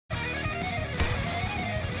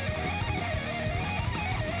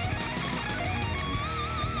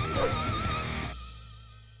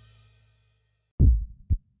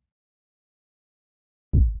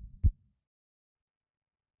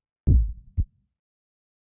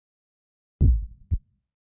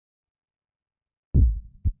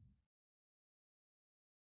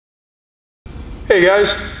Hey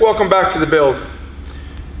guys, welcome back to the build.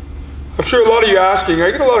 I'm sure a lot of you asking,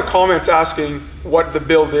 I get a lot of comments asking what the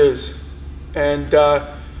build is. And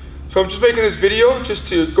so I'm just making this video just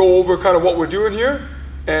to go over kind of what we're doing here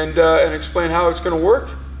and explain how it's going to work.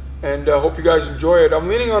 And I hope you guys enjoy it. I'm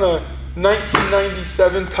leaning on a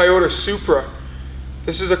 1997 Toyota Supra.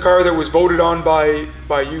 This is a car that was voted on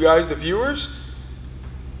by you guys, the viewers.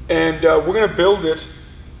 And we're going to build it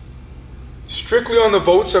strictly on the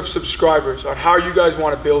votes of subscribers, on how you guys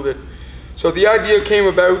want to build it. So the idea came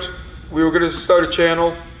about, we were going to start a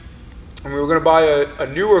channel and we were going to buy a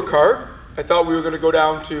newer car. I thought we were going to go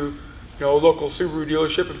down to a local Subaru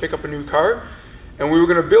dealership and pick up a new car, and we were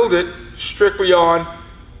going to build it strictly on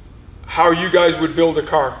how you guys would build a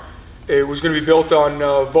car. It was going to be built on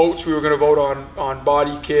votes. We were going to vote on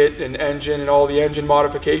body kit and engine and all the engine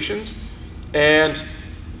modifications. And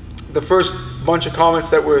the first bunch of comments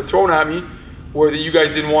that were thrown at me were that you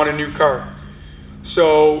guys didn't want a new car.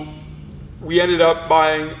 So we ended up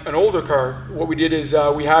buying an older car. What we did is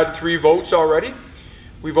we had 3 votes already.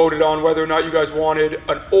 We voted on whether or not you guys wanted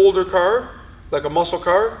an older car, like a muscle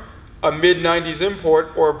car, a mid-90s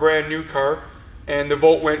import, or a brand new car, and the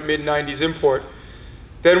vote went mid-90s import.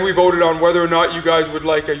 Then we voted on whether or not you guys would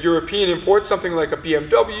like a European import, something like a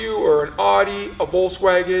BMW or an Audi, a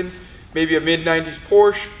Volkswagen, maybe a mid-90s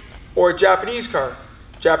Porsche, or a Japanese car.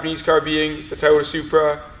 Japanese car being the Toyota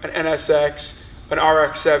Supra, an NSX, an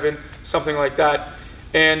RX-7, something like that.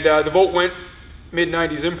 And the vote went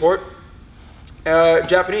mid-90s import,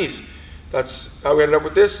 Japanese. That's how we ended up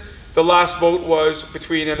with this. The last vote was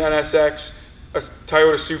between an NSX, a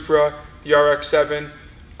Toyota Supra, the RX-7,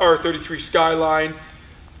 R33 Skyline,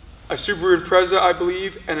 a Subaru Impreza, I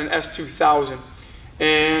believe, and an S2000.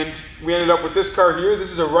 And we ended up with this car here.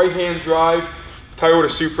 This is a right-hand drive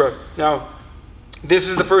Toyota Supra. Now, this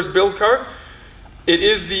is the first build car. It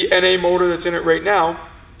is the NA motor that's in it right now.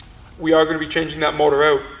 We are going to be changing that motor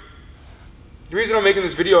out. The reason I'm making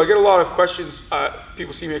this video, I get a lot of questions.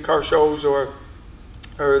 People see me at car shows or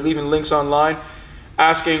leaving links online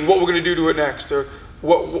asking what we're going to do to it next, or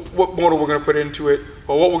what motor we're going to put into it,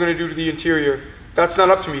 or what we're going to do to the interior. That's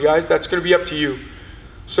not up to me, guys. That's going to be up to you.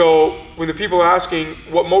 So when the people are asking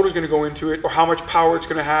what motor is going to go into it, or how much power it's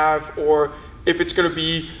going to have, or if it's going to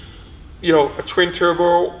be, a twin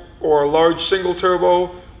turbo or a large single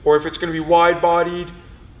turbo, or if it's going to be wide bodied,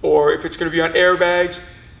 or if it's going to be on airbags,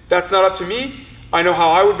 that's not up to me. I know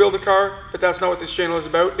how I would build a car, but that's not what this channel is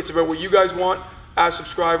about. It's about what you guys want as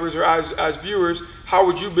subscribers or as viewers. How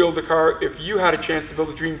would you build a car if you had a chance to build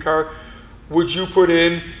a dream car? Would you put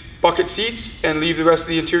in bucket seats and leave the rest of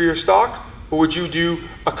the interior stock? Or would you do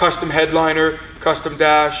a custom headliner, custom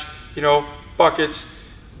dash, buckets,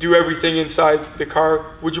 do everything inside the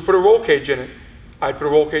car? Would you put a roll cage in it? I'd put a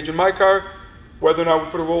roll cage in my car. Whether or not we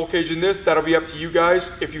put a roll cage in this, that'll be up to you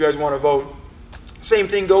guys if you guys want to vote. Same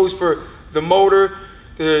thing goes for the motor,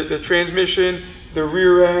 the transmission, the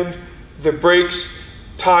rear end, the brakes,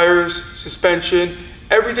 tires, suspension.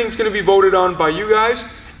 Everything's going to be voted on by you guys.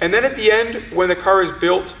 And then at the end, when the car is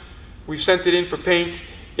built, we've sent it in for paint,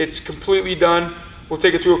 it's completely done, we'll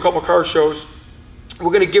take it to a couple car shows, we're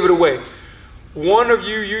going to give it away. One of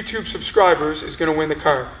you YouTube subscribers is going to win the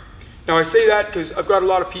car. Now I say that because I've got a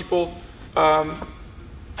lot of people,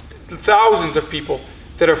 thousands of people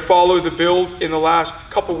that have followed the build in the last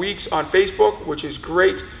couple weeks on Facebook, which is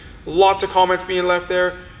great. Lots of comments being left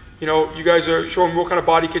there. You guys are showing me what kind of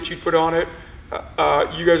body kit you'd put on it.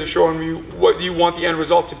 You guys are showing me what you want the end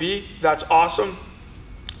result to be. That's awesome.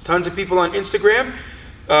 Tons of people on Instagram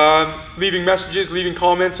leaving messages, leaving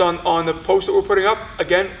comments on the post that we're putting up.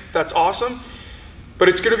 Again, that's awesome. But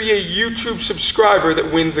it's going to be a YouTube subscriber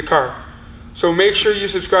that wins the car. So make sure you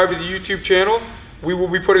subscribe to the YouTube channel. We will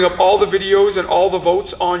be putting up all the videos and all the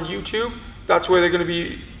votes on YouTube. That's where they're going to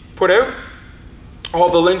be put out. All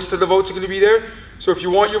the links to the votes are going to be there. So if you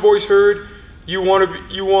want your voice heard, you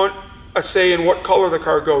want a say in what color the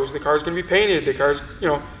car goes. The car is going to be painted. The car's,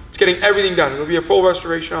 it's getting everything done. It'll be a full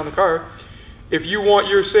restoration on the car. If you want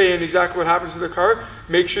your say in exactly what happens to the car,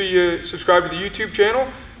 make sure you subscribe to the YouTube channel,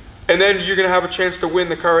 and then you're going to have a chance to win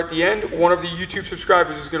the car at the end. One of the YouTube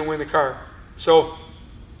subscribers is going to win the car. So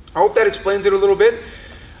I hope that explains it a little bit.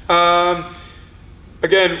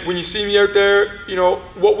 Again, when you see me out there,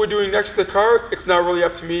 what we're doing next to the car, it's not really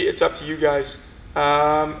up to me. It's up to you guys.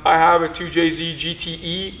 I have a 2JZ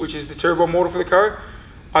GTE, which is the turbo motor for the car.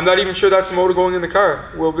 I'm not even sure that's the motor going in the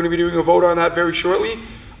car. We're going to be doing a vote on that very shortly,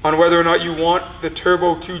 on whether or not you want the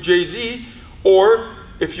turbo 2JZ, or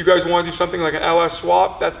if you guys want to do something like an LS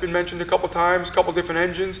swap. That's been mentioned a couple times, a couple different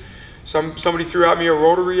engines. Somebody threw at me a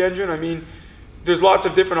rotary engine. I mean, there's lots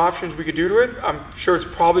of different options we could do to it. I'm sure it's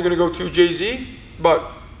probably going to go 2JZ.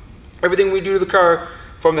 But everything we do to the car,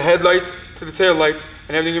 from the headlights to the taillights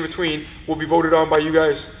and everything in between, will be voted on by you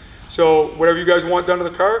guys. So whatever you guys want done to the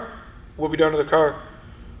car will be done to the car.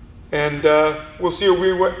 And we'll see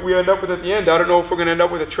what we end up with at the end. I don't know if we're going to end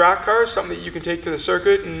up with a track car, something that you can take to the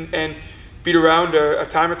circuit and beat around a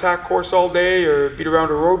time attack course all day, or beat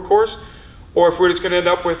around a road course, or if we're just going to end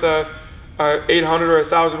up with a 800 or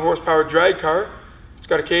 1,000 horsepower drag car. It's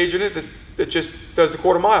got a cage in it that just does the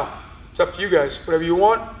quarter mile. It's up to you guys. Whatever you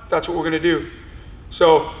want, that's what we're going to do.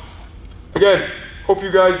 So again, hope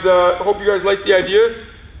you guys like the idea.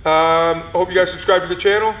 I hope you guys subscribe to the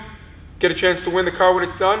channel, get a chance to win the car when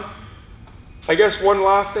it's done. I guess one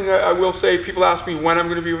last thing I will say, people ask me when I'm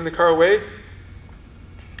going to be giving the car away.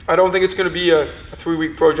 I don't think it's going to be a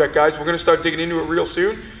 3-week project, guys. We're going to start digging into it real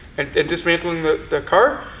soon and dismantling the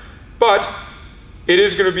car. But it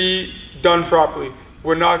is going to be done properly.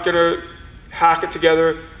 We're not going to hack it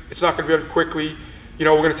together. It's not going to be done quickly. You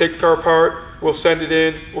know, we're going to take the car apart. We'll send it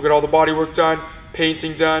in. We'll get all the body work done,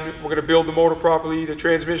 painting done. We're going to build the motor properly. The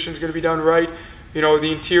transmission is going to be done right. You know,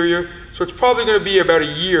 the interior. So it's probably going to be about a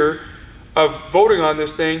year of voting on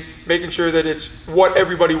this thing, making sure that it's what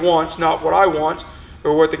everybody wants, not what I want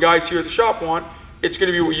or what the guys here at the shop want. It's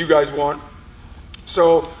going to be what you guys want.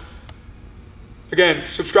 So again,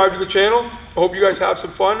 subscribe to the channel. I hope you guys have some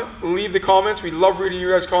fun. Leave the comments. We love reading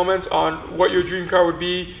your guys' comments on what your dream car would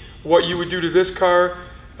be, what you would do to this car,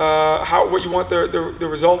 what you want the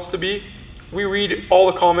results to be. We read all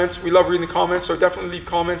the comments. We love reading the comments, so definitely leave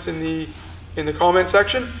comments in the comment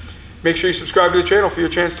section. Make sure you subscribe to the channel for your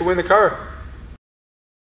chance to win the car.